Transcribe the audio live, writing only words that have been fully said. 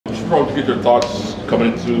Pro, to get your thoughts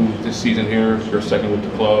coming into this season here. You're second with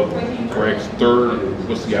the club. Greg's third.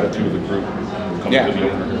 What's the attitude of the group coming to the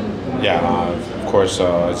opener here? Yeah, of course,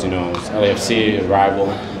 as you know, it's LAFC, a rival.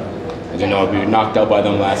 As you know, we were knocked out by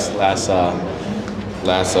them last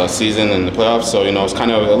season in the playoffs, so you know it's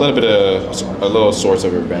kind of a little bit of a little source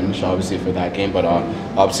of revenge, obviously, for that game. But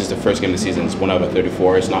obviously, it's the first game of the season. It's 1 out of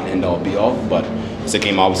 34. It's not end all be all, but it's a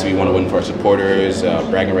game obviously we want to win for our supporters,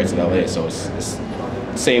 bragging rights in LA. So it's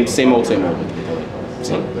same old.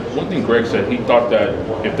 One thing Greg said, he thought that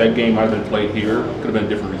if that game had been played here, it could have been a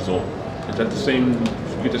different result. Is that the same?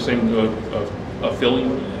 You get the same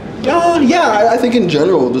feeling? Yeah, I think in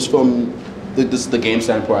general, just from the game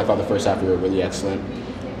standpoint, I thought the first half we were really excellent.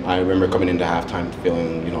 I remember coming into halftime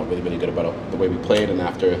feeling, really good about the way we played, and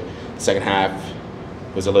after the second half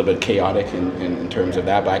was a little bit chaotic in terms of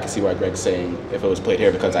that. But I can see why Greg's saying if it was played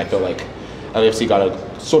here, because I feel like LAFC got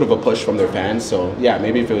a sort of a push from their fans. So yeah,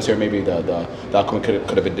 maybe if it was here, maybe the outcome could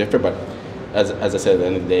have been different. But as I said, at the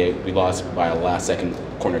end of the day, we lost by a last-second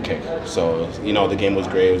corner kick. So the game was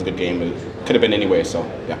great. It was a good game. It could have been anyway. So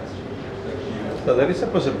yeah. So there is a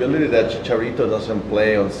possibility that Chicharito doesn't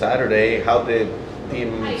play on Saturday. How did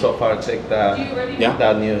team so far take that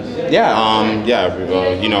news?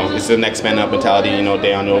 It's the next man up mentality.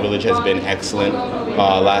 Dejan Novilic has been excellent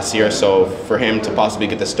last year, so for him to possibly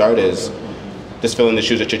get the start is just filling the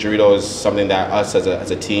shoes of Chicharito is something that us as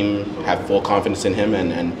a team have full confidence in him,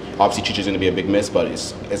 and obviously Chicha's going to be a big miss, but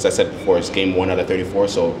as I said before, it's game 1 out of 34,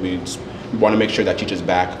 so we just want to make sure that Chicha's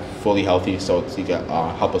back fully healthy so he can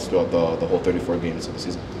help us throughout the whole 34 games of the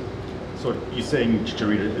season. So you're saying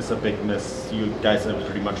Chicharito is a big miss. You guys are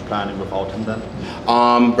pretty much planning without him then?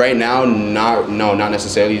 Right now, not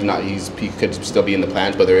necessarily. He could still be in the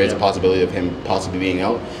plans, but there is a possibility of him possibly being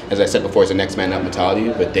out. As I said before, it's a next man up mentality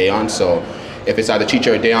with Dejan. So if it's either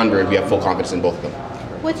Chicha or Dejan, we have full confidence in both of them.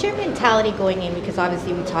 What's your mentality going in? Because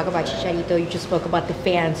obviously we talk about Chicharito, you just spoke about the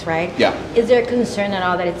fans, right? Yeah. Is there a concern at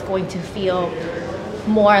all that it's going to feel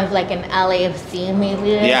more of like an LAFC maybe?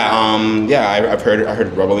 Yeah, I've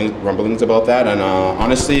heard rumblings about that, and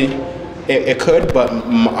honestly, it could, but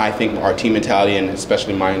I think our team mentality, and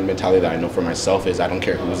especially my mentality that I know for myself, is I don't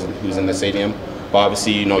care who's in the stadium. But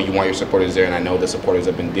obviously, you want your supporters there, and I know the supporters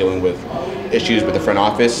have been dealing with issues with the front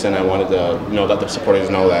office, and I wanted to let the supporters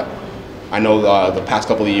know that I know the past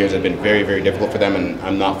couple of years have been very, very difficult for them, and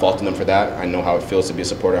I'm not faulting them for that. I know how it feels to be a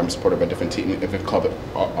supporter. I'm a supporter of a different team, if it's club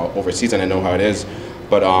overseas, and I know how it is.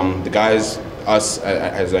 But the guys, us,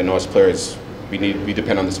 as I know as players, we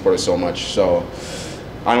depend on the supporters so much. So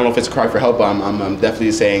I don't know if it's a cry for help, but I'm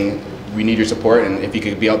definitely saying we need your support, and if you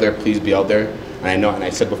could be out there, please be out there. And I know, and I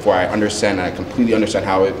said before, I completely understand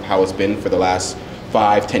how it's been for the last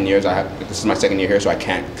 5-10 years. This is my second year here, so I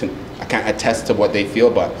can't attest to what they feel,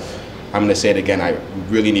 but I'm going to say it again. I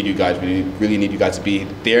really need you guys. We really need you guys to be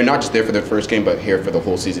there, not just there for the first game, but here for the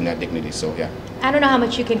whole season at Dignity. So yeah. I don't know how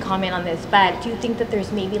much you can comment on this, but do you think that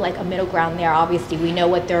there's maybe like a middle ground there? Obviously, we know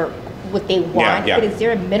what they want, but is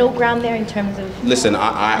there a middle ground there in terms of? Listen,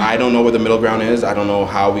 I don't know where the middle ground is. I don't know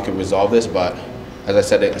how we could resolve this, but as I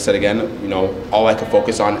said again, all I can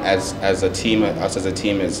focus on us as a team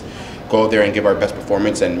is go out there and give our best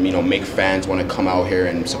performance, and make fans want to come out here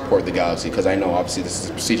and support the Galaxy, because I know obviously this is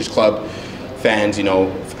a prestigious club. Fans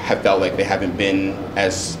have felt like they haven't been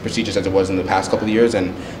as prestigious as it was in the past couple of years,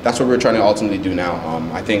 and that's what we're trying to ultimately do now.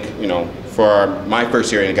 I think for my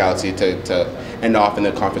first year in the Galaxy to end off in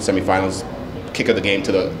the conference semifinals, kick of the game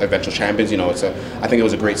to the eventual champions, I think it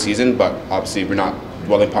was a great season, but obviously we're not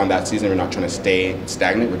dwelling upon that season. We're not trying to stay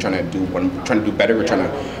stagnant. We're trying to do better. We're trying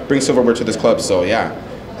to bring silverware to this club. So yeah.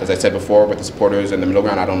 As I said before, with the supporters and the middle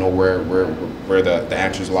ground, I don't know where the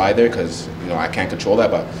answers lie there, because I can't control that.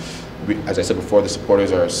 But as I said before, the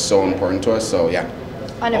supporters are so important to us. So yeah.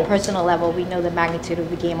 On a personal level, we know the magnitude of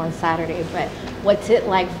the game on Saturday, but what's it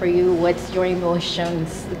like for you? What's your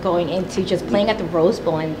emotions going into just playing at the Rose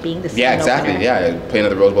Bowl and being the season Yeah, exactly. opener? Yeah, playing at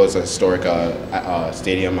the Rose Bowl is a historic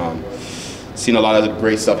stadium. Seen a lot of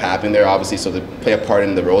great stuff happening there, obviously, so to play a part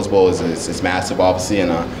in the Rose Bowl is massive, obviously,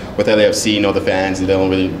 and with LAFC, the fans, they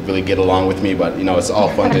don't really get along with me, but it's all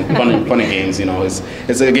fun and games.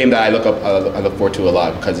 It's a game that I look forward to a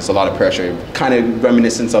lot, because it's a lot of pressure, kind of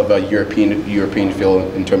reminiscent of a European feel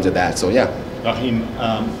in terms of that. So yeah. Raheem,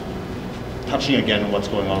 touching again on what's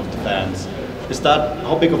going on with the fans,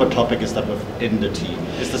 how big of a topic is that within the team?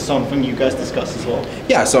 Is this something you guys discuss as well?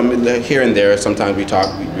 Yeah, so here and there, sometimes we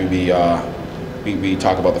talk. We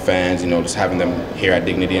talk about the fans, just having them here at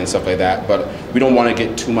Dignity and stuff like that. But we don't want to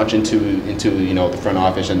get too much into the front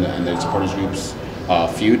office and the supporters groups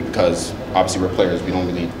feud, because obviously we're players. We don't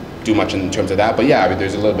really do much in terms of that. But yeah,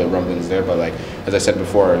 there's a little bit of rumblings there. But like as I said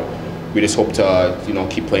before, we just hope to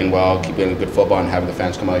keep playing well, keep playing good football, and having the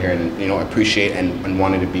fans come out here and appreciate and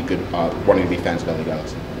wanting to be good, wanting to be fans of LA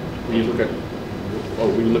Galaxy. When you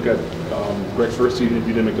look at Greg's first season,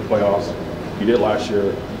 you didn't make the playoffs. You did last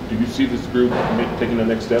year. Do you see this group taking the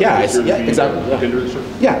next step? Yeah, exactly.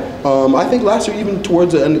 I think last year, even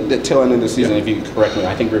towards the tail end of the season, if you correct me,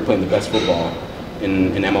 I think we were playing the best football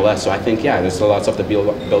in MLS. So I think, there's a lot of stuff to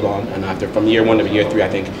build on. And from year 1 to year 3, I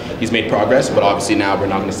think he's made progress. But obviously now we're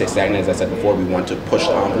not going to stay stagnant. As I said before, we want to push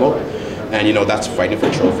the envelope. And that's fighting for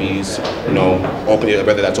trophies.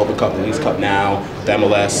 Whether that's Open Cup, the Leagues Cup now, the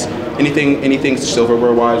MLS, anything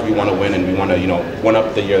silverware wise, we want to win, and we want to one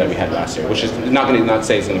up the year that we had last year. Which is not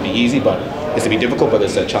say it's going to be easy, but it's going to be difficult. But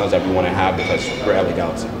it's a challenge that we want to have because we're LA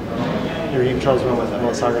Galaxy. Raheem Charlesman with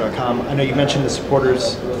MLSsoccer.com. I know you mentioned the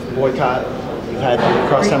supporters boycott. You've had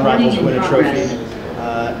crosstown rivals win a trophy.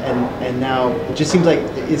 And now it just seems like,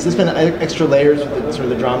 has this been extra layers with sort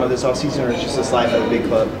of the drama this offseason, or is just this life at a big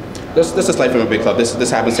club? This is life from a big club. This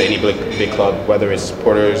happens to any big club, whether it's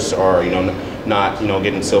supporters or not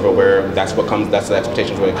getting silverware. That's the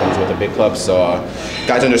expectations when it comes with a big club. So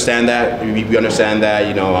guys understand that. We understand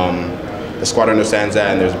that. The squad understands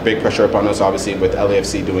that, and there's big pressure upon us, obviously, with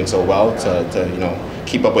LAFC doing so well to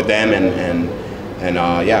keep up with them and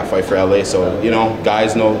fight for LA. So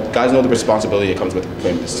guys know the responsibility that comes with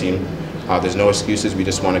playing with this team. There's no excuses. We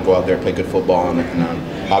just want to go out there, play good football,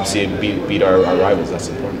 and obviously beat our rivals. That's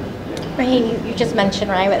important. Raheem, you just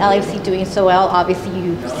mentioned, right, with LAFC doing so well, obviously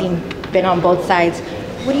you've been on both sides.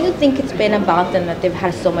 What do you think it's been about them that they've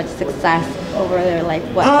had so much success over their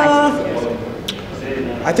 5-6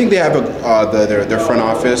 years? I think they have their front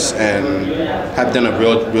office and have done a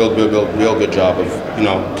real good job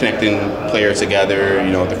of connecting players together.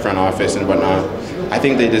 The front office and whatnot. I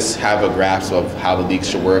think they just have a grasp of how the league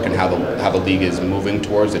should work and how the league is moving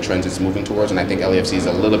towards, the trends it's moving towards, and I think LAFC is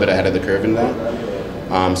a little bit ahead of the curve in that.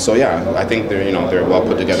 I think they're a well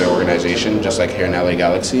put together organization, just like here in LA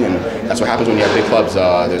Galaxy, and that's what happens when you have big clubs.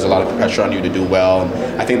 There's a lot of pressure on you to do well.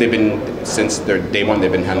 I think they've been, since their day one,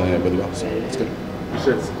 they've been handling it really well. So it's good. You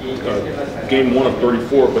said game 1 of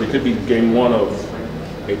 34, but it could be game 1 of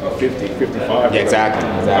 50, 55. Yeah, exactly.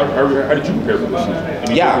 How did you prepare for this season?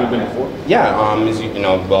 Any different than before?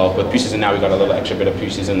 Well, with preseason now, we got a little extra bit of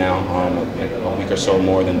preseason now, a week or so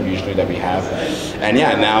more than usually that we have. And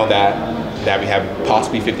now that we have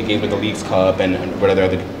possibly 50 games with the Leagues Cup and whatever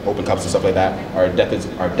other Open Cups and stuff like that, our depth is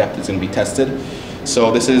going to be tested.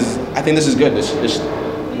 So I think this is good.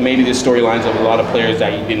 Maybe the storylines of a lot of players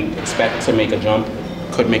that you didn't expect to make a jump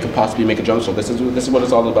could possibly make a jump. So this is what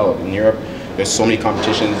it's all about. In Europe, there's so many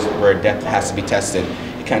competitions where depth has to be tested.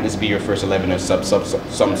 It can't just be your first 11 or some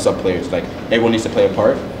sub players. Like, everyone needs to play a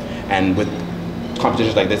part, and with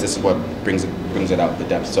competitions like this is what brings it out, the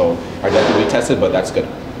depth. So our depth will be tested, but that's good.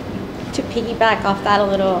 To piggyback off that a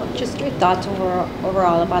little, just your thoughts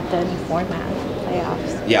overall about the new format of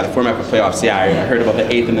playoffs. Yeah, the format for playoffs. Yeah, I heard about the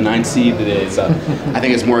 8th and the 9th seed. I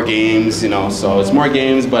think it's more games, so it's more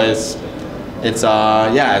games, but it's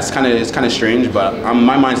kind of strange. But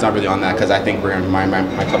my mind's not really on that because I think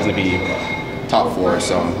my club's gonna be top 4.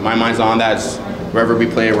 So my mind's not on that. It's wherever we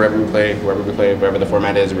play, wherever the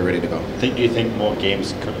format is, we're ready to go. Do you think more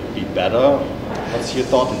games could be better? What's your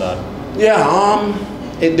thought on that? Yeah,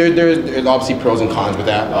 there's obviously pros and cons with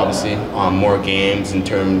that. Obviously, more games in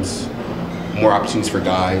terms, more opportunities for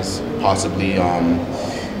guys, possibly.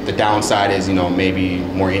 The downside is, maybe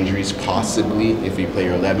more injuries, possibly, if you play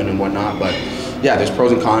your 11 and whatnot. But yeah, there's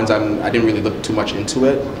pros and cons. I didn't really look too much into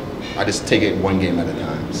it. I just take it one game at a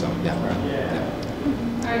time. So yeah.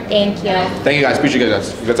 Thank you. Thank you guys. Appreciate you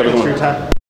guys. You guys have a good one.